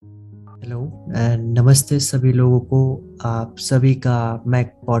Hello and नमस्ते सभी लोगों को। आप सभी का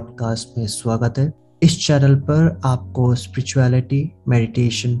मैक पॉडकास्ट में स्वागत है। इस चैनल पर आपको स्पिरिचुअलिटी,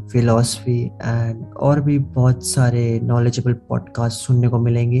 मेडिटेशन, फिलॉसफी एंड और भी बहुत सारे नॉलेजेबल पॉडकास्ट सुनने को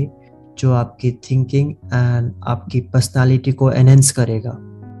मिलेंगे जो आपकी थिंकिंग एंड आपकी पर्सनालिटी को एनहेंस करेगा।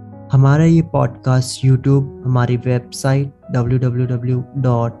 हमारा ये पॉडकास्ट यूट्यूब, हमारी website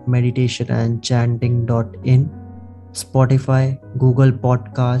www.meditationandchanting.in, Spotify, Google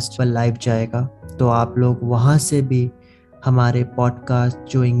podcast पर लाइव जाएगा, तो आप लोग वहाँ से भी हमारे पॉडकास्ट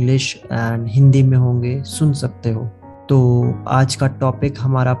जो इंग्लिश एंड हिंदी में होंगे सुन सकते हो। तो आज का टॉपिक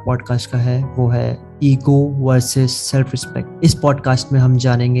हमारा पॉडकास्ट का है, वो है ईगो वर्सेस सेल्फ रिस्पेक्ट। इस पॉडकास्ट में हम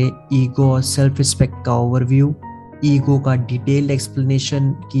जानेंगे ईगो और सेल्फ रिस्पेक्ट का ओवरव्यू, ईगो का डिटेल्ड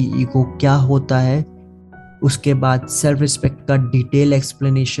एक्सप्लेनेशन कि ईगो क्या होता है, उसके बाद सेल्फ रिस्पेक्ट का detail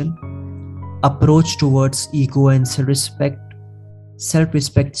explanation, approach towards ego and self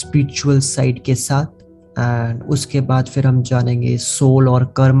respect spiritual side के साथ, एंड उसके बाद फिर हम जानेंगे सोल और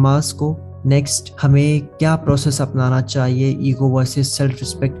कर्मास को। नेक्स्ट, हमें क्या प्रोसेस अपनाना चाहिए ईगो वर्सेस सेल्फ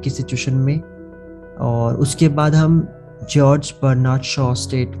रिस्पेक्ट की सिचुएशन में, और उसके बाद हम George Bernard Shaw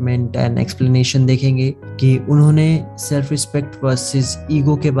statement and explanation देखेंगे कि उन्होंने सेल्फ रिस्पेक्ट वर्सेस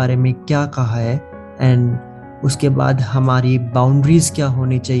ईगो के बारे में क्या कहा है, एंड उसके बाद हमारी बाउंड्रीज क्या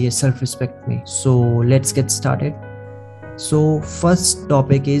होनी चाहिए सेल्फ रिस्पेक्ट में। So let's get started. So first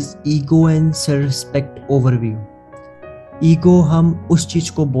topic is ego and self respect overview. Ego हम उस चीज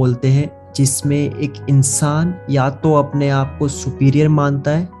को बोलते हैं जिसमें एक इंसान या तो अपने आप को सुपीरियर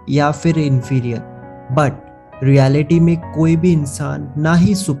मानता है या फिर इन्फीरियर, बट रियलिटी में कोई भी इंसान ना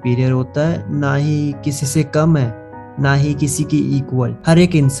ही सुपीरियर होता है, ना ही किसी से कम है, ना ही किसी की इक्वल। हर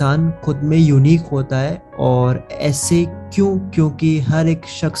एक इंसान खुद में यूनिक होता है, और ऐसे क्यों? क्योंकि हर एक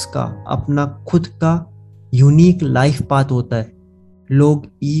शख्स का अपना खुद का यूनिक लाइफ पाथ होता है। लोग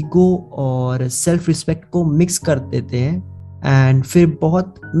ईगो और सेल्फ रिस्पेक्ट को मिक्स कर देते हैं एंड फिर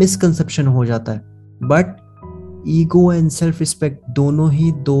बहुत मिसकंसेप्शन हो जाता है। But ego and self respect दोनों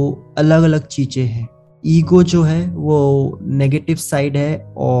ही दो अलग अलग चीजें हैं। ईगो जो है वो नेगेटिव साइड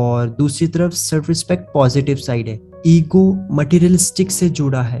है और दूसरी तरफ सेल्फ रिस्पेक्ट पॉजिटिव साइड है। ईगो मटेरियलिस्टिक से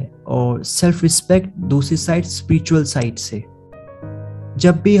जुड़ा है और सेल्फ रिस्पेक्ट दूसरी साइड स्पिरिचुअल साइड से।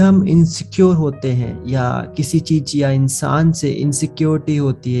 जब भी हम इनसिक्योर होते हैं या किसी चीज या इंसान से इनसिक्योरिटी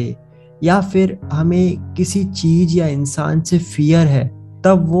होती है, या फिर हमें किसी चीज या इंसान से फियर है,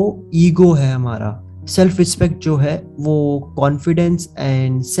 तब वो ईगो है हमारा। सेल्फ रिस्पेक्ट जो है वो कॉन्फिडेंस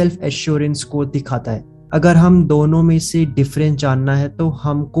एंड सेल्फ एश्योरेंस को दिखाता है। अगर हम दोनों में से डिफरेंस जानना है तो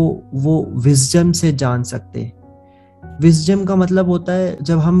हमको वो विजडम से जान सकते हैं। विजडम का मतलब होता है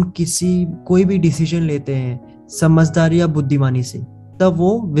जब हम कोई भी डिसीजन लेते हैं समझदारी या बुद्धिमानी से, तब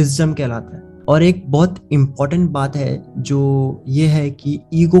वो विजडम कहलाता है। और एक बहुत इंपॉर्टेंट बात है जो ये है कि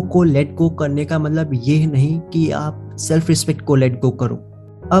ईगो को लेट गो करने का मतलब ये नहीं कि आप सेल्फ रिस्पेक्ट को लेट गो करो।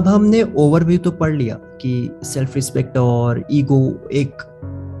 अब हमने ओवरव्यू तो पढ़ लिया कि सेल्फ रिस्पेक्ट और ईगो, एक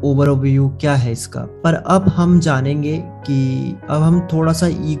ओवरव्यू क्या है इसका, पर अब हम जानेंगे कि अब हम थोड़ा सा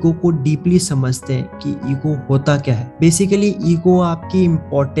ईगो को डीपली समझते हैं कि ईगो होता क्या है। बेसिकली ईगो आपकी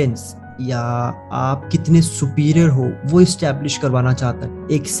इम्पोर्टेंस या आप कितने सुपीरियर हो वो इस्टेब्लिश करवाना चाहता है।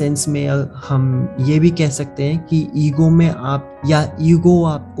 एक सेंस में हम ये भी कह सकते हैं कि ईगो में ईगो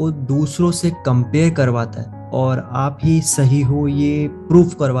आपको दूसरों से कंपेयर करवाता है और आप ही सही हो ये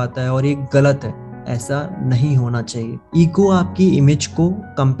प्रूफ करवाता है, और ये गलत है, ऐसा नहीं होना चाहिए। ईगो आपकी इमेज को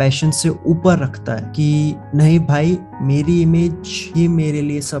कंपैशन से ऊपर रखता है कि नहीं भाई, मेरी इमेज ही मेरे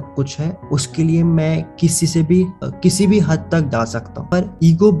लिए सब कुछ है, उसके लिए मैं किसी भी हद तक जा सकता हूँ। पर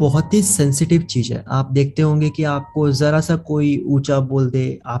ईगो बहुत ही सेंसिटिव चीज है। आप देखते होंगे कि आपको जरा सा कोई ऊंचा बोल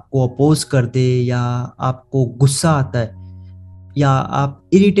दे, आपको अपोज कर दे, या आपको गुस्सा आता है या आप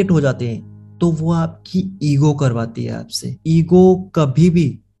इरिटेट हो जाते हैं, तो वो आपकी ईगो करवाती है आपसे। ईगो कभी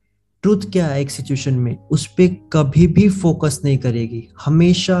भी ट्रुथ क्या है एक सिचुएशन में, उस पे कभी भी फोकस नहीं करेगी,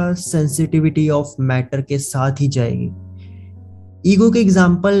 हमेशा सेंसिटिविटी ऑफ मैटर के साथ ही जाएगी। ईगो के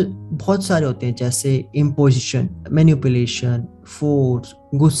एग्जाम्पल बहुत सारे होते हैं, जैसे इम्पोजिशन, मैनिपुलेशन, फोर्स,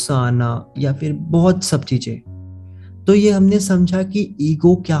 गुस्सा आना, या फिर बहुत सब चीजें। तो ये हमने समझा कि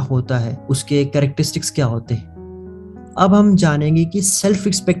ईगो क्या होता है, उसके कैरेक्टरिस्टिक्स क्या होते हैं। अब हम जानेंगे कि सेल्फ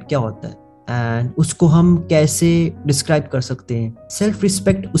रिस्पेक्ट क्या होता है एंड उसको हम कैसे डिस्क्राइब कर सकते हैं। सेल्फ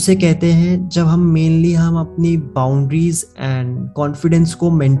रिस्पेक्ट उसे कहते हैं जब हम अपनी बाउंड्रीज एंड कॉन्फिडेंस को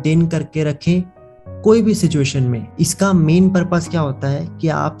मेंटेन करके रखें कोई भी सिचुएशन में। इसका मेन पर्पस क्या होता है कि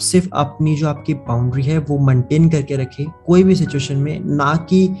आप सिर्फ अपनी जो आपकी बाउंड्री है वो मेंटेन करके रखें कोई भी सिचुएशन में, ना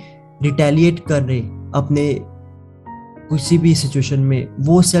कि रिटेलिएट कर रहे अपने किसी भी सिचुएशन में।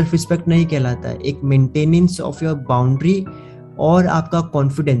 वो सेल्फ रिस्पेक्ट नहीं कहलाता है। एक मेंटेनेंस ऑफ योर बाउंड्री और आपका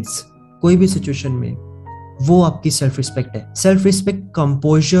कॉन्फिडेंस कोई भी सिचुएशन में, वो आपकी सेल्फ रिस्पेक्ट है। सेल्फ रिस्पेक्ट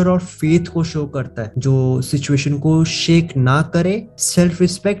कंपोजर और फेथ को शो करता है, जो सिचुएशन को शेक ना करे। सेल्फ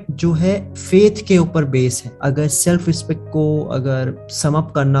रिस्पेक्ट जो है फेथ के ऊपर बेस है। अगर सेल्फ रिस्पेक्ट को अगर सम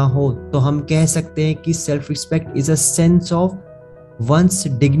अप करना हो तो हम कह सकते हैं कि self respect is a sense of once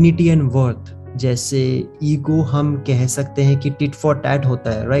dignity and worth. जैसे ईगो हम कह सकते हैं कि टिट फॉर टैट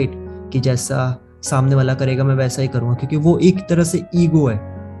होता है, राइट? कि जैसा सामने वाला करेगा मैं वैसा ही करूंगा, क्योंकि वो एक तरह से ईगो है।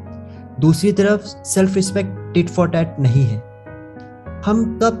 दूसरी तरफ self respect tit for tat नहीं है। हम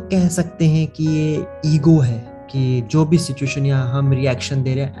कब कह सकते हैं कि ये ईगो है, कि जो भी सिचुएशन या हम रिएक्शन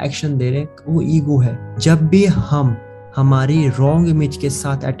दे रहे हैं, एक्शन दे रहे हैं, वो ईगो है? जब भी हम हमारी रॉन्ग इमेज के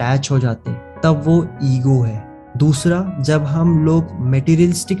साथ अटैच हो जाते हैं तब वो ईगो है। दूसरा, जब हम लोग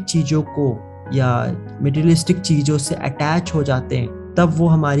मटेरियलिस्टिक चीजों को या मटेरियलिस्टिक चीजों से अटैच हो जाते हैं तब वो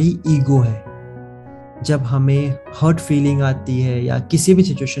हमारी ईगो है। जब हमें हर्ट फीलिंग आती है या किसी भी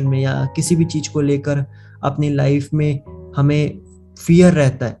सिचुएशन में या किसी भी चीज को लेकर अपनी लाइफ में हमें फियर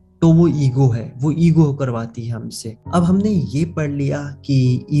रहता है तो वो ईगो है, वो ईगो करवाती है हमसे। अब हमने ये पढ़ लिया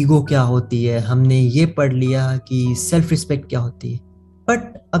कि ईगो क्या होती है, हमने ये पढ़ लिया कि सेल्फ रिस्पेक्ट क्या होती है,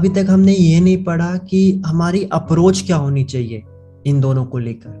 बट अभी तक हमने ये नहीं पढ़ा कि हमारी अप्रोच क्या होनी चाहिए इन दोनों को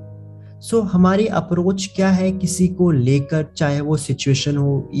लेकर। सो हमारी अप्रोच क्या है किसी को लेकर, चाहे वो सिचुएशन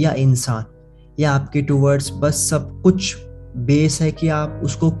हो या इंसान या आपके टूवर्ड्स, बस सब कुछ बेस है कि आप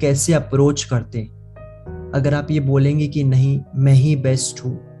उसको कैसे अप्रोच करते हैं। अगर आप ये बोलेंगे कि नहीं मैं ही बेस्ट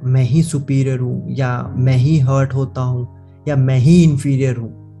हूँ, मैं ही सुपीरियर हूँ, या मैं ही हर्ट होता हूँ, या मैं ही इंफीरियर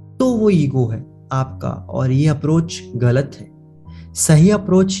हूँ, तो वो ईगो है आपका, और ये अप्रोच गलत है। सही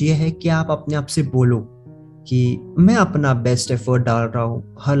अप्रोच ये है कि आप अपने आप से बोलो कि मैं अपना बेस्ट एफर्ट डाल रहा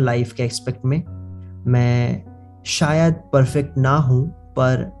हूँ हर लाइफ के एस्पेक्ट में। मैं शायद परफेक्ट ना हूँ,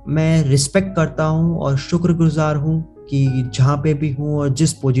 पर मैं रिस्पेक्ट करता हूँ और शुक्रगुजार हूँ कि जहाँ पे भी हूँ और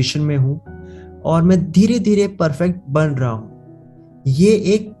जिस पोजीशन में हूँ, और मैं धीरे धीरे परफेक्ट बन रहा हूँ। ये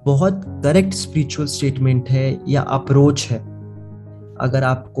एक बहुत करेक्ट स्पिरिचुअल स्टेटमेंट है या अप्रोच है अगर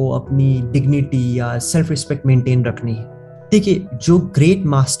आपको अपनी डिग्निटी या सेल्फ रिस्पेक्ट मेंटेन रखनी है। देखिए, जो ग्रेट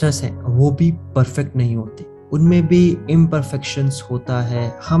मास्टर्स हैं वो भी परफेक्ट नहीं होते, उनमें भी इम्परफेक्शंस होता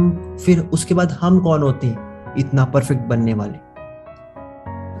है। हम फिर उसके बाद हम कौन होते हैं इतना परफेक्ट बनने वाले?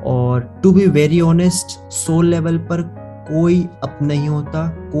 और to be very honest, soul level पर कोई अप नहीं होता,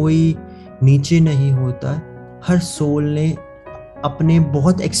 कोई नीचे नहीं होता। हर सोल ने अपने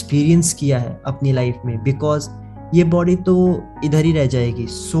बहुत एक्सपीरियंस किया है अपनी लाइफ में, बिकॉज ये बॉडी तो इधर ही रह जाएगी।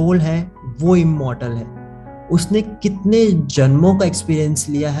 सोल है वो इमॉर्टल है, उसने कितने जन्मों का एक्सपीरियंस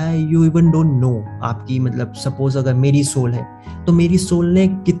लिया है यू इवन डोंट नो। आपकी मतलब सपोज अगर मेरी सोल है तो मेरी सोल ने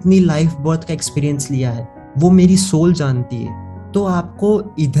कितनी लाइफ बर्थ का एक्सपीरियंस लिया है वो मेरी सोल जानती है। तो आपको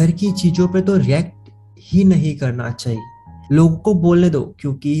इधर की चीजों पे तो रिएक्ट ही नहीं करना चाहिए, लोगों को बोलने दो,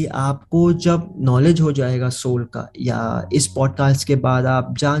 क्योंकि आपको जब नॉलेज हो जाएगा सोल का, या इस पॉडकास्ट के बाद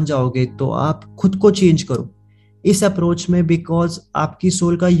आप जान जाओगे, तो आप खुद को चेंज करो इस अप्रोच में, बिकॉज आपकी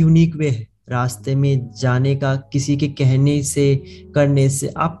सोल का यूनिक वे है रास्ते में जाने का। किसी के कहने से करने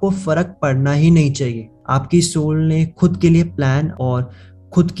से आपको फर्क पड़ना ही नहीं चाहिए। आपकी सोल ने खुद के लिए प्लान और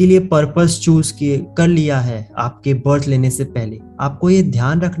खुद के लिए पर्पस चूज किए कर लिया है आपके बर्थ लेने से पहले। आपको ये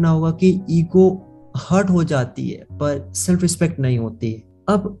ध्यान रखना होगा कि ईगो हर्ट हो जाती है पर सेल्फ रिस्पेक्ट नहीं होती है।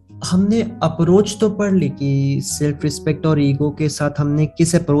 अब हमने अप्रोच तो पढ़ ली कि सेल्फ रिस्पेक्ट और ईगो के साथ हमने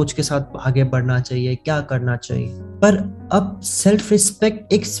किस अप्रोच के साथ आगे बढ़ना चाहिए, क्या करना चाहिए। पर अब सेल्फ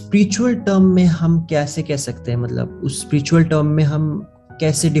रिस्पेक्ट एक स्पिरिचुअल टर्म में हम कैसे कह सकते हैं, मतलब उस स्पिरिचुअल टर्म में हम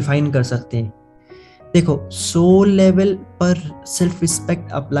कैसे डिफाइन कर सकते हैं? देखो, सोल लेवल पर सेल्फ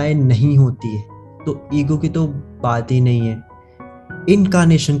रिस्पेक्ट अप्लाई नहीं होती है तो ईगो की तो बात ही नहीं है।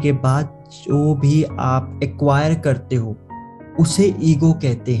 इनकार्नेशन के बाद जो भी आप एक्वायर करते हो उसे ईगो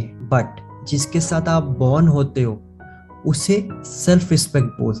कहते हैं, बट जिसके साथ आप बॉर्न होते हो उसे सेल्फ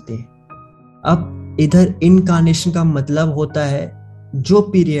रिस्पेक्ट बोलते हैं। अब इधर इनकार्नेशन का मतलब होता है जो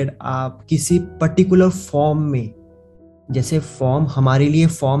पीरियड आप किसी पर्टिकुलर फॉर्म में, जैसे फॉर्म हमारे लिए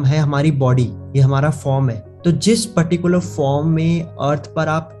फॉर्म है हमारी बॉडी, ये हमारा फॉर्म है, तो जिस पर्टिकुलर फॉर्म में अर्थ पर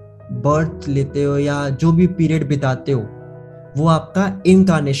आप बर्थ लेते हो या जो भी पीरियड बिताते हो वो आपका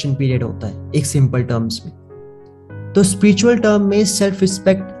इनकार्नेशन पीरियड होता है एक सिंपल टर्म्स में। तो स्पिरिचुअल टर्म में सेल्फ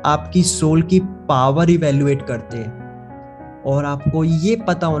रिस्पेक्ट आपकी सोल की पावर इवेल्युएट करते हैं, और आपको ये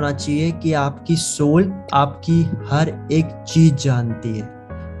पता होना चाहिए कि आपकी सोल आपकी हर एक चीज जानती है,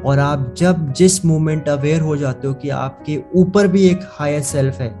 और आप जब जिस मोमेंट अवेयर हो जाते हो कि आपके ऊपर भी एक हायर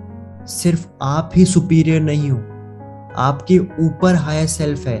सेल्फ है, सिर्फ आप ही सुपीरियर नहीं हो, आपके ऊपर हायर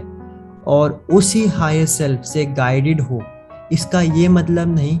सेल्फ है और उसी हायर सेल्फ से गाइडेड हो, इसका ये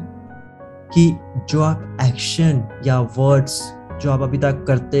मतलब नहीं कि जो आप एक्शन या वर्ड्स जो आप अभी तक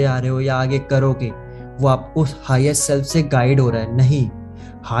करते आ रहे हो या आगे करोगे वो आपको हायर सेल्फ से गाइड हो रहा है, नहीं।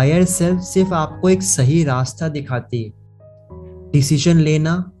 हायर सेल्फ सिर्फ आपको एक सही रास्ता दिखाती है। डिसीजन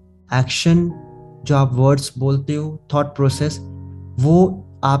लेना, एक्शन, जो आप वर्ड्स बोलते हो, थॉट प्रोसेस,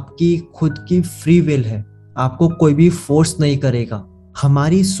 वो आपकी खुद की फ्री विल है। आपको कोई भी फोर्स नहीं करेगा।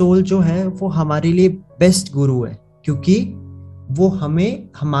 हमारी सोल जो है वो हमारे लिए बेस्ट गुरु है, क्योंकि वो हमें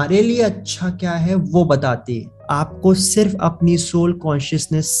हमारे लिए अच्छा क्या है वो बताती है। आपको सिर्फ अपनी सोल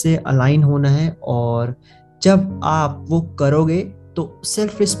कॉन्शियसनेस से अलाइन होना है, और जब आप वो करोगे तो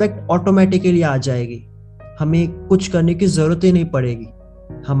सेल्फ रिस्पेक्ट ऑटोमेटिकली आ जाएगी। हमें कुछ करने की जरूरत ही नहीं पड़ेगी।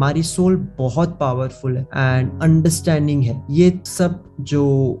 हमारी सोल बहुत पावरफुल है एंड अंडरस्टैंडिंग है। ये सब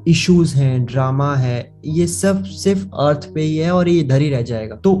जो इश्यूज हैं, ड्रामा है, ये सब सिर्फ अर्थ पे ही है और ये इधर ही रह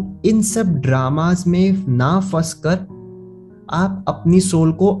जाएगा। तो इन सब ड्रामास में ना फंस कर आप अपनी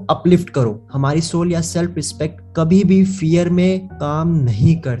सोल को अपलिफ्ट करो। हमारी सोल या सेल्फ रिस्पेक्ट कभी भी फियर में काम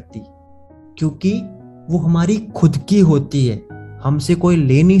नहीं करती, क्योंकि वो हमारी खुद की होती है। हमसे कोई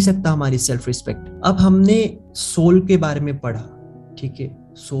ले नहीं सकता हमारी सेल्फ रिस्पेक्ट। अब हमने सोल के बारे में पढ़ा, ठीक है,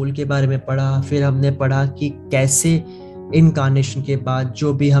 सोल के बारे में पढ़ा, फिर हमने पढ़ा कि कैसे इनकार्नेशन के बाद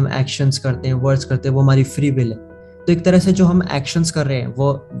जो भी हम एक्शंस करते हैं, वर्ड्स करते हैं, वो हमारी फ्री विल है। तो एक तरह से जो हम एक्शंस कर रहे हैं,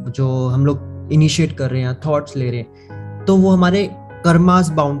 वो जो हम लोग इनिशिएट कर रहे हैं, थॉट्स ले रहे हैं, तो वो हमारे कर्मास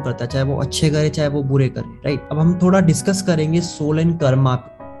बाउंड करता है, चाहे वो अच्छे करे चाहे वो बुरे करे, राइट। अब हम थोड़ा डिस्कस करेंगे सोल एंड कर्मा।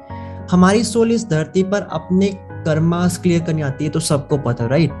 हमारी सोल इस धरती पर अपने कर्मास क्लियर करनी आती है, तो सबको पता है,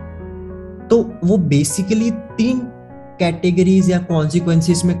 राइट। तो वो बेसिकली 3 कैटेगरीज या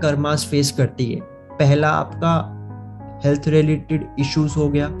कॉन्सिक्वेंसेस में कर्मास फेस करती है। पहला आपका हेल्थ रिलेटेड इश्यूज हो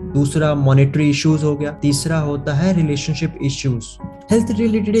गया, दूसरा मॉनेटरी इश्यूज हो गया, तीसरा होता है relationship issues. Health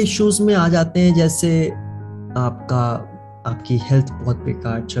related issues में आ जाते हैं जैसे आपकी हेल्थ बहुत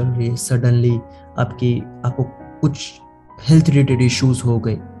बेकार चल रही है, सडनली आपको कुछ हेल्थ रिलेटेड इश्यूज हो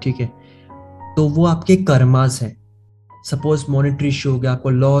गए, ठीक है, तो वो आपके कर्मास हैं। सपोज मॉनेटरी इश्यू हो गया, आपको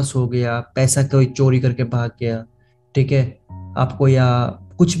लॉस हो गया, पैसा कोई चोरी करके भाग गया, ठीक है, आपको या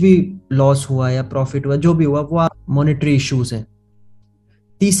कुछ भी लॉस हुआ या प्रॉफिट हुआ, जो भी हुआ वो मॉनेटरी इश्यूज हैं।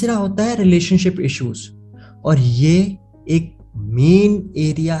 तीसरा होता है रिलेशनशिप इश्यूज, और ये एक मेन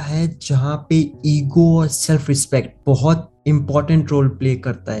एरिया है जहां पे ईगो और सेल्फ रिस्पेक्ट बहुत इंपॉर्टेंट रोल प्ले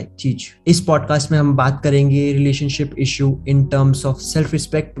करता है चीज। इस पॉडकास्ट में हम बात करेंगे relationship issue in terms of self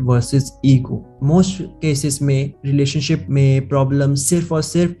respect versus ego. Most cases में रिलेशनशिप में प्रॉब्लम सिर्फ और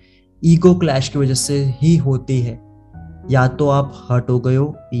सिर्फ ईगो क्लैश की वजह से ही होती है। या तो आप हर्ट हो गए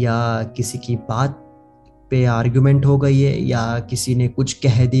हो, या किसी की बात पे आर्गुमेंट हो गई है, या किसी ने कुछ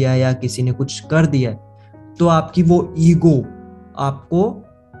कह दिया, या किसी ने कुछ कर दिया, तो आपकी वो ईगो आपको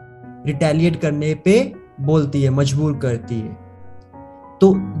रिटेलिएट करने पे बोलती है, मजबूर करती है।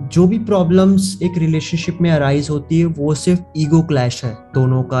 तो जो भी प्रॉब्लम्स एक रिलेशनशिप में अराइज होती है वो सिर्फ ईगो क्लैश है,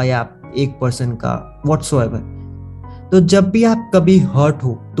 दोनों का या एक पर्सन का, व्हाटसोएवर। तो जब भी आप कभी हर्ट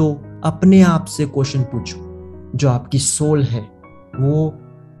हो तो अपने आप से क्वेश्चन पूछो। जो आपकी सोल है, वो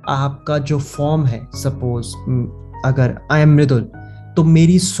आपका जो फॉर्म है, सपोज अगर आई एम मृदुल, तो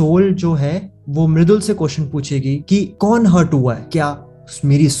मेरी सोल जो है वो मृदुल से क्वेश्चन पूछेगी कि कौन हर्ट हुआ है, क्या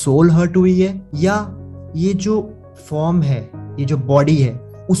मेरी सोल हर्ट हुई है, या ये जो फॉर्म है, ये जो बॉडी है,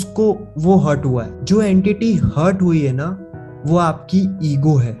 उसको वो हर्ट हुआ है। जो एंटिटी हर्ट हुई है ना, वो आपकी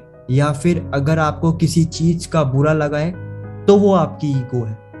ईगो है, या फिर अगर आपको किसी चीज का बुरा लगा है तो वो आपकी ईगो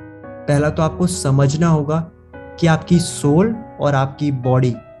है। पहला तो आपको समझना होगा कि आपकी सोल और आपकी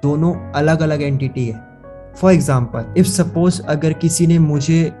बॉडी दोनों अलग अलग एंटिटी है। फॉर एग्जाम्पल, इफ सपोज अगर किसी ने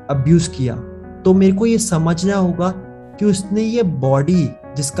मुझे अब्यूज किया, तो मेरे को ये समझना होगा कि उसने ये बॉडी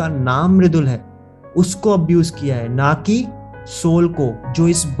जिसका नाम मृदुल है उसको अब्यूज किया है, ना कि सोल को जो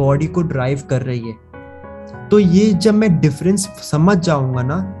इस बॉडी को ड्राइव कर रही है। तो ये जब मैं डिफरेंस समझ जाऊंगा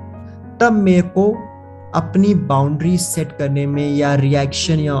ना, तब मेरे को अपनी बाउंड्री सेट करने में, या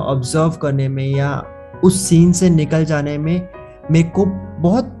रिएक्शन या ऑब्जर्व करने में, या उस सीन से निकल जाने में मेरे को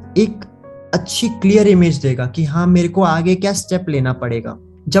बहुत एक अच्छी क्लियर इमेज देगा कि हाँ, मेरे को आगे क्या स्टेप लेना पड़ेगा।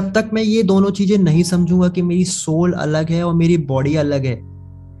 जब तक मैं ये दोनों चीजें नहीं समझूंगा कि मेरी सोल अलग है और मेरी बॉडी अलग है,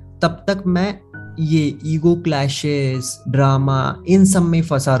 तब तक मैं ये ईगो क्लैशेस, ड्रामा, इन सब में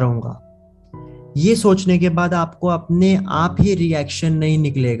फंसा रहूंगा। ये सोचने के बाद आपको अपने आप ही रिएक्शन नहीं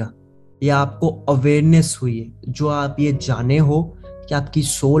निकलेगा, या आपको अवेयरनेस हुई है, जो आप ये जाने हो कि आपकी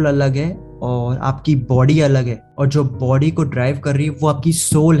सोल अलग है और आपकी बॉडी अलग है, और जो बॉडी को ड्राइव कर रही है वो आपकी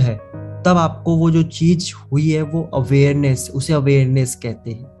सोल है, तब आपको वो जो चीज हुई है वो अवेयरनेस, उसे अवेयरनेस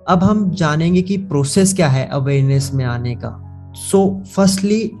कहते हैं। अब हम जानेंगे कि प्रोसेस क्या है अवेयरनेस में आने का।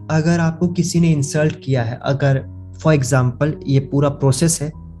 फर्स्टली, अगर आपको किसी ने इंसल्ट किया है, अगर फॉर एग्जाम्पल ये पूरा प्रोसेस है,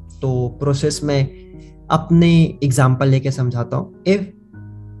 तो प्रोसेस में अपने एग्जाम्पल लेके समझाता हूँ। इफ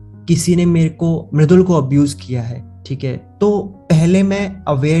किसी ने मेरे को मृदुल को अब्यूज किया है, ठीक है, तो पहले मैं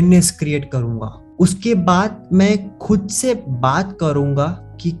अवेयरनेस क्रिएट करूंगा, उसके बाद मैं खुद से बात करूंगा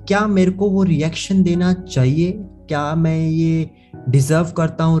कि क्या मेरे को वो रिएक्शन देना चाहिए, क्या मैं ये डिजर्व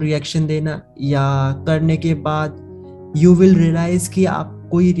करता हूँ रिएक्शन देना, या करने के बाद यू विल रियलाइज कि आप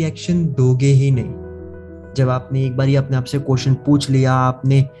कोई रिएक्शन दोगे ही नहीं। जब आपने एक बार अपने आप से क्वेश्चन पूछ लिया,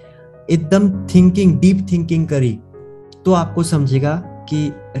 आपने एकदम डीप थिंकिंग करी, तो आपको समझेगा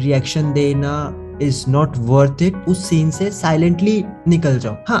कि रिएक्शन देना इज नॉट वर्थ इट। उस सीन से साइलेंटली निकल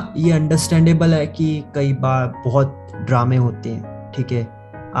जाओ। हाँ, ये अंडरस्टैंडेबल है कि कई बार बहुत ड्रामे होते हैं, ठीक है,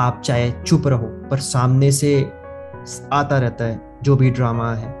 आप चाहे चुप रहो पर सामने से आता रहता है जो भी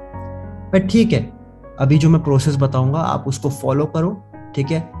ड्रामा है। पर ठीक है, अभी जो मैं प्रोसेस बताऊंगा आप उसको फॉलो करो,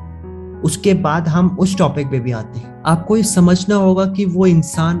 ठीक है। उसके बाद हम उस टॉपिक पे भी आते हैं। आपको ये समझना होगा कि वो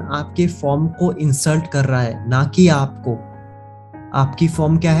इंसान आपके फॉर्म को इंसल्ट कर रहा है, ना कि आपको। आपकी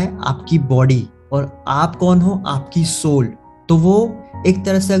फॉर्म क्या है? आपकी बॉडी। और आप कौन हो? आपकी सोल। तो वो एक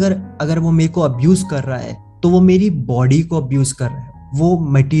तरह से अगर वो मेरे को अब्यूज कर रहा है तो वो मेरी बॉडी को अब्यूज कर रहा है। वो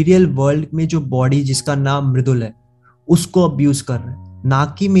मटेरियल वर्ल्ड में जो बॉडी जिसका नाम मृदुल है उसको अब्यूज कर रहा है, ना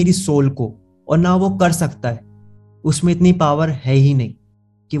कि मेरी सोल को। और ना वो कर सकता है, उसमें इतनी पावर है ही नहीं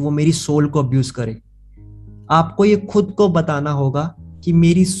कि वो मेरी सोल को अब्यूज करे। आपको ये खुद को बताना होगा कि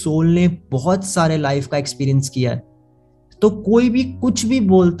मेरी सोल ने बहुत सारे लाइफ का एक्सपीरियंस किया है, तो कोई भी कुछ भी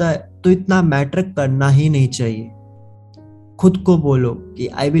बोलता है तो इतना मैटर करना ही नहीं चाहिए। खुद को बोलो कि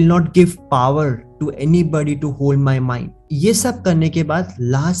I will not give power to anybody to hold my mind. ये सब करने के बाद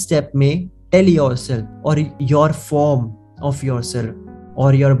लास्ट स्टेप में टेल योरसेल्फ और योर फॉर्म ऑफ योरसेल्फ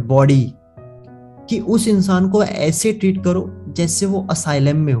और योर बॉडी कि उस इंसान को ऐसे ट्रीट करो जैसे वो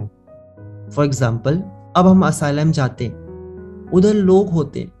असाइलम में हो। फॉर एग्जाम्पल, अब हम असाइलम जाते हैं, उधर लोग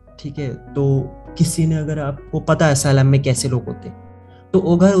होते हैं, ठीक है, तो किसी ने, अगर आपको पता है असाइलम में कैसे लोग होते हैं, तो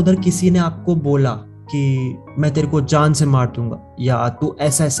अगर उधर किसी ने आपको बोला कि मैं तेरे को जान से मार दूंगा या तू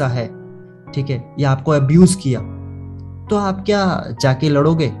ऐसा ऐसा है, ठीक है, या आपको अब्यूज किया, तो आप क्या जाके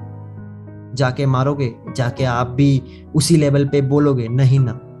लड़ोगे, जाके मारोगे, जाके आप भी उसी लेवल पे बोलोगे? नहीं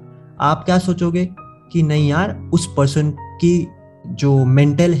ना। आप क्या सोचोगे कि नहीं यार, उस पर्सन की जो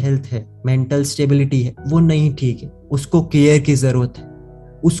मेंटल हेल्थ है, मेंटल स्टेबिलिटी है, वो नहीं ठीक है, उसको केयर की जरूरत है,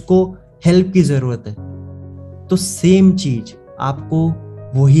 उसको हेल्प की जरूरत है। तो सेम चीज आपको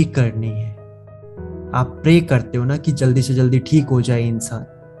वही करनी है। आप प्रे करते हो ना कि जल्दी से जल्दी ठीक हो जाए इंसान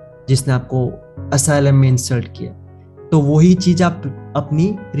जिसने आपको असाइलम में इंसल्ट किया, तो वही चीज आप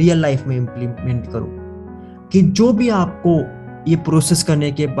अपनी रियल लाइफ में इंप्लीमेंट करो कि जो भी आपको ये प्रोसेस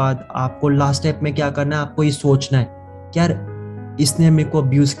करने के बाद आपको लास्ट स्टेप में क्या करना है, आपको ये सोचना है कि यार इसने मेरे को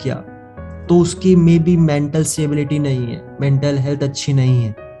अब्यूज किया तो उसकी मे बी मेंटल स्टेबिलिटी नहीं है, मेंटल हेल्थ अच्छी नहीं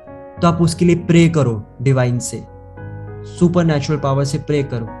है, तो आप उसके लिए प्रे करो, डिवाइन से, सुपर नेचुरल पावर से प्रे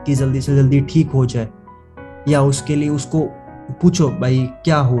करो कि जल्दी से जल्दी ठीक हो जाए। या उसके लिए उसको पूछो भाई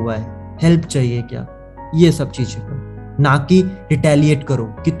क्या हुआ है, हेल्प चाहिए क्या, ये सब चीजें करो, ना कि रिटेलिएट करो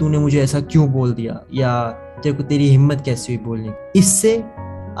कि तूने मुझे ऐसा क्यों बोल दिया या तेरे को तेरी हिम्मत कैसे हुई बोलने की। इससे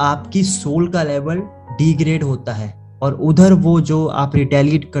आपकी सोल का लेवल डिग्रेड होता है और उधर वो जो आप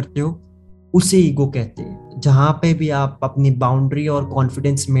रिटेलिएट करते हो उसे ईगो कहते हैं। जहां पे भी आप अपनी बाउंड्री और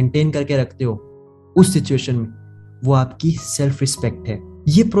कॉन्फिडेंस मेंटेन करके रखते हो उस सिचुएशन में, वो आपकी सेल्फ रिस्पेक्ट है।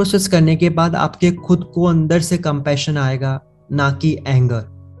 ये प्रोसेस करने के बाद आपके खुद को अंदर से कंपैशन आएगा, ना कि एंगर।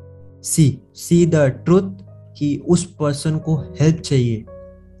 सी द ट्रुथ कि उस पर्सन को हेल्प चाहिए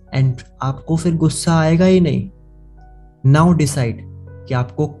एंड आपको फिर गुस्सा आएगा ही नहीं। नाउ डिसाइड कि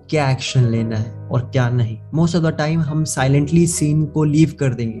आपको क्या एक्शन लेना है और क्या नहीं। मोस्ट ऑफ द टाइम हम साइलेंटली सीन को लीव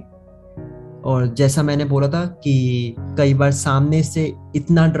कर देंगे, और जैसा मैंने बोला था कि कई बार सामने से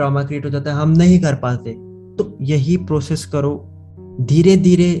इतना ड्रामा क्रिएट हो जाता है हम नहीं कर पाते। तो यही प्रोसेस करो धीरे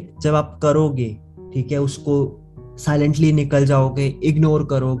धीरे। जब आप करोगे, ठीक है, उसको साइलेंटली निकल जाओगे, इग्नोर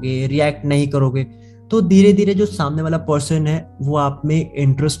करोगे, रिएक्ट नहीं करोगे, तो धीरे धीरे जो सामने वाला पर्सन है वो आप में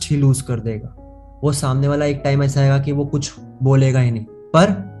इंटरेस्ट ही लूज कर देगा। वो सामने वाला एक टाइम ऐसा आएगा कि वो कुछ बोलेगा ही नहीं।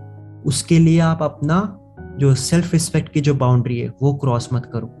 पर उसके लिए आप अपना जो सेल्फ रिस्पेक्ट की जो बाउंड्री है वो क्रॉस मत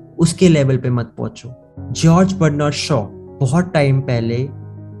करो, उसके लेवल पे मत पहुंचो। जॉर्ज बर्नार्ड शॉ बहुत टाइम पहले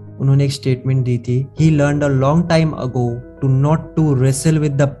उन्होंने एक स्टेटमेंट दी थी, he learned a long time ago to not to wrestle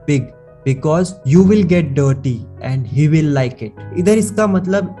with the pig because you will get dirty and he will like it. इधर इसका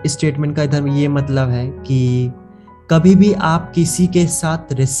मतलब, स्टेटमेंट का इधर ये मतलब है कि कभी भी आप किसी के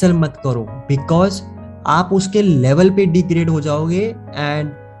साथ रेसल मत करो, बिकॉज आप उसके लेवल पे डिग्रेड हो जाओगे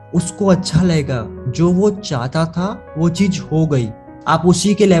एंड उसको अच्छा लगेगा। जो वो चाहता था वो चीज हो गई, आप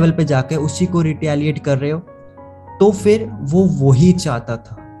उसी के लेवल पे जाकर उसी को रिटेलिएट कर रहे हो, तो फिर वो वही चाहता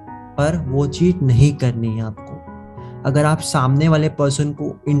था पर वो चीज नहीं करनी है आपको। अगर आप सामने वाले पर्सन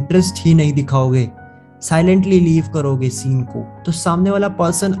को इंटरेस्ट ही नहीं दिखाओगे, साइलेंटली लीव करोगे सीन को, तो सामने वाला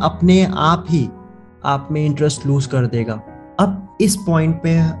पर्सन अपने आप ही आप में इंटरेस्ट लूज कर देगा। अब इस पॉइंट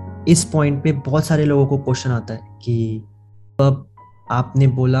पे बहुत सारे लोगों को क्वेश्चन आता है कि अब आपने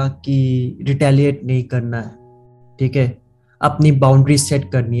बोला कि रिटेलिएट नहीं करना है, ठीक है, अपनी बाउंड्री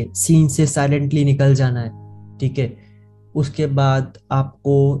सेट करनी है, सीन से साइलेंटली निकल जाना है, ठीक है, उसके बाद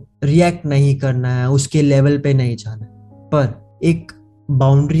आपको रिएक्ट नहीं करना है, उसके लेवल पे नहीं जाना है। पर एक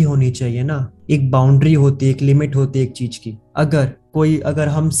बाउंड्री होनी चाहिए ना, एक बाउंड्री होती है, एक लिमिट होती है एक चीज की। अगर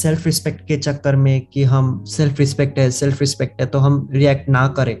हम सेल्फ रिस्पेक्ट के चक्कर में कि हम सेल्फ रिस्पेक्ट है तो हम रिएक्ट ना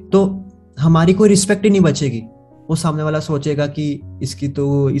करें, तो हमारी कोई रिस्पेक्ट ही नहीं बचेगी। वो सामने वाला सोचेगा कि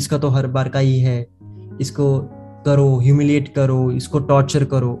इसका तो हर बार का ही है, इसको करो, ह्यूमिलिएट करो, इसको टॉर्चर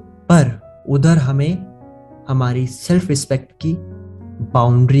करो। पर उधर हमें हमारी सेल्फ रिस्पेक्ट की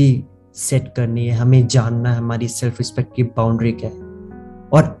बाउंड्री सेट करनी है, हमें जानना है हमारी सेल्फ रिस्पेक्ट की बाउंड्री क्या है।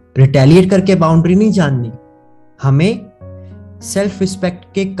 और रिटेलिएट करके बाउंड्री नहीं जाननी, हमें सेल्फ रिस्पेक्ट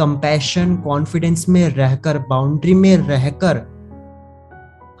के कंपैशन कॉन्फिडेंस में रहकर, बाउंड्री में रहकर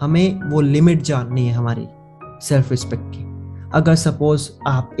हमें वो लिमिट जाननी है हमारी सेल्फ रिस्पेक्ट की। अगर सपोज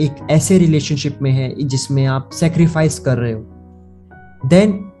आप एक ऐसे रिलेशनशिप में हैं जिसमें आप सेक्रीफाइस कर रहे हो,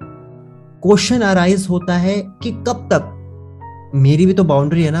 देन क्वेश्चन अराइज होता है कि कब तक, मेरी भी तो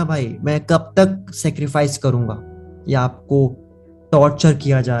बाउंड्री है ना भाई, मैं कब तक सेक्रीफाइस करूंगा, या आपको टॉर्चर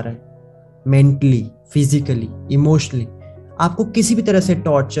किया जा रहा है मेंटली, फिजिकली, इमोशनली, आपको किसी भी तरह से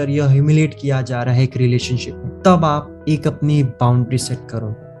टॉर्चर या ह्यूमिलेट किया जा रहा है एक रिलेशनशिप में, तब आप एक अपनी बाउंड्री सेट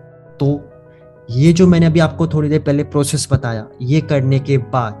करो। तो ये जो मैंने अभी आपको थोड़ी देर पहले प्रोसेस बताया, ये करने के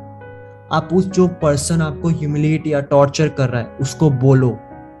बाद आप उस जो पर्सन आपको ह्यूमिलेट या टॉर्चर कर रहा है उसको बोलो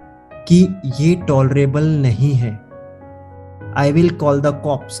कि ये टॉलरेबल नहीं है, I will call the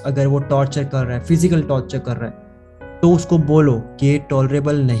cops. अगर वो टॉर्चर कर रहा है, फिजिकल टॉर्चर कर रहा है, तो उसको बोलो कि ये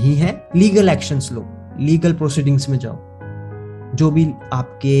टॉलरेबल नहीं है, लीगल एक्शंस लो, लीगल प्रोसीडिंग्स में जाओ, जो भी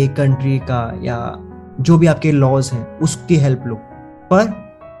आपके कंट्री का या जो भी आपके लॉज हैं उसकी हेल्प लो। पर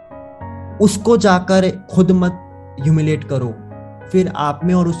उसको जाकर खुद मत ह्यूमिलेट करो, फिर आप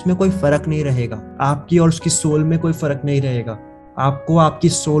में और उसमें कोई फर्क नहीं रहेगा, आपकी और उसकी सोल में कोई फर्क नहीं रहेगा। आपको आपकी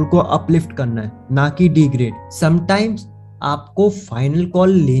सोल को अपलिफ्ट करना है, ना कि डिग्रेड। समटाइम्स आपको फाइनल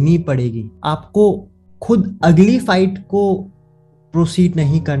कॉल लेनी पड़ेगी, आपको खुद अगली फाइट को प्रोसीड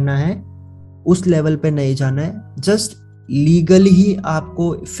नहीं करना है, उस लेवल पे नहीं जाना है, जस्ट लीगली ही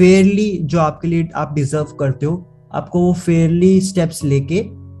आपको फेयरली, जो आपके लिए आप डिजर्व करते हो, आपको वो फेयरली स्टेप्स लेके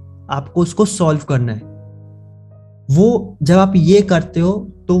आपको उसको सॉल्व करना है। वो जब आप ये करते हो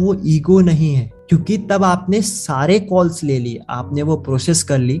तो वो ईगो नहीं है, क्योंकि तब आपने सारे कॉल्स ले लिए, आपने वो प्रोसेस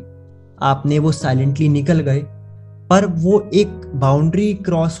कर ली, आपने वो साइलेंटली निकल गए, पर वो एक बाउंड्री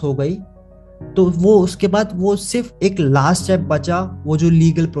क्रॉस हो गई, तो वो उसके बाद वो सिर्फ एक लास्ट स्टेप बचा, वो जो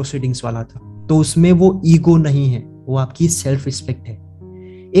लीगल प्रोसीडिंग्स वाला था। तो उसमें वो ईगो नहीं है, वो आपकी सेल्फ रिस्पेक्ट है।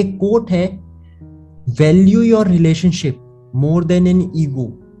 एक कोट है, value your relationship more than an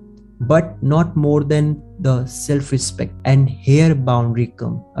ego but not more than the self respect, and here boundary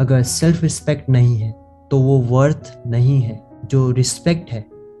come. अगर सेल्फ रिस्पेक्ट नहीं है तो वो वर्थ नहीं है। जो रिस्पेक्ट है,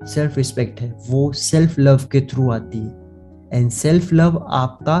 सेल्फ रिस्पेक्ट है, वो सेल्फ लव के थ्रू आती है, एंड सेल्फ लव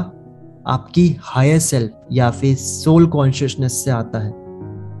आपकी हायर सेल्फ या फिर सोल कॉन्शियसनेस से आता है।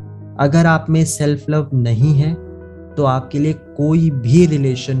 अगर आप में सेल्फ लव नहीं है तो आपके लिए कोई भी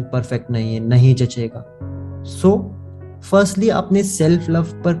रिलेशन परफेक्ट नहीं है, नहीं जचेगा। सो फर्स्टली अपने सेल्फ लव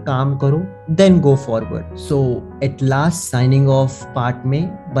पर काम करो, then go forward. So at last signing off part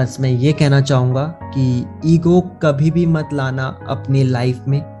में बस मैं ये कहना चाहूंगा कि ईगो कभी भी मत लाना अपनी लाइफ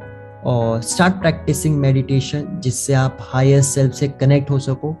में, और स्टार्ट प्रैक्टिसिंग मेडिटेशन, जिससे आप हायर सेल्फ से कनेक्ट हो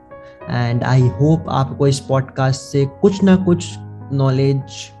सको। एंड आई होप आपको इस पॉडकास्ट से कुछ ना कुछ नॉलेज,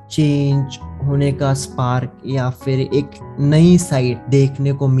 चेंज होने का स्पार्क या फिर एक नई साइड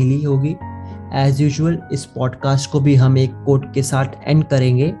देखने को मिली होगी। एज यूजुअल इस पॉडकास्ट को भी हम एक कोट के साथ एंड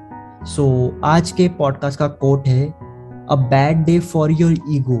करेंगे। सो आज के पॉडकास्ट का कोट है, a bad day for your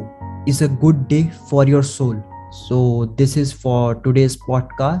ego is a good day for your soul. So this is for today's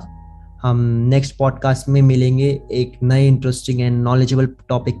podcast. हम नेक्स्ट पॉडकास्ट में मिलेंगे एक नए इंटरेस्टिंग एंड नॉलेजेबल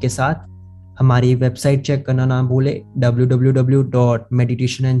टॉपिक के साथ। हमारी वेबसाइट चेक करना ना भूले,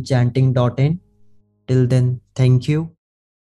 www.meditationandchanting.in। Till then, thank you.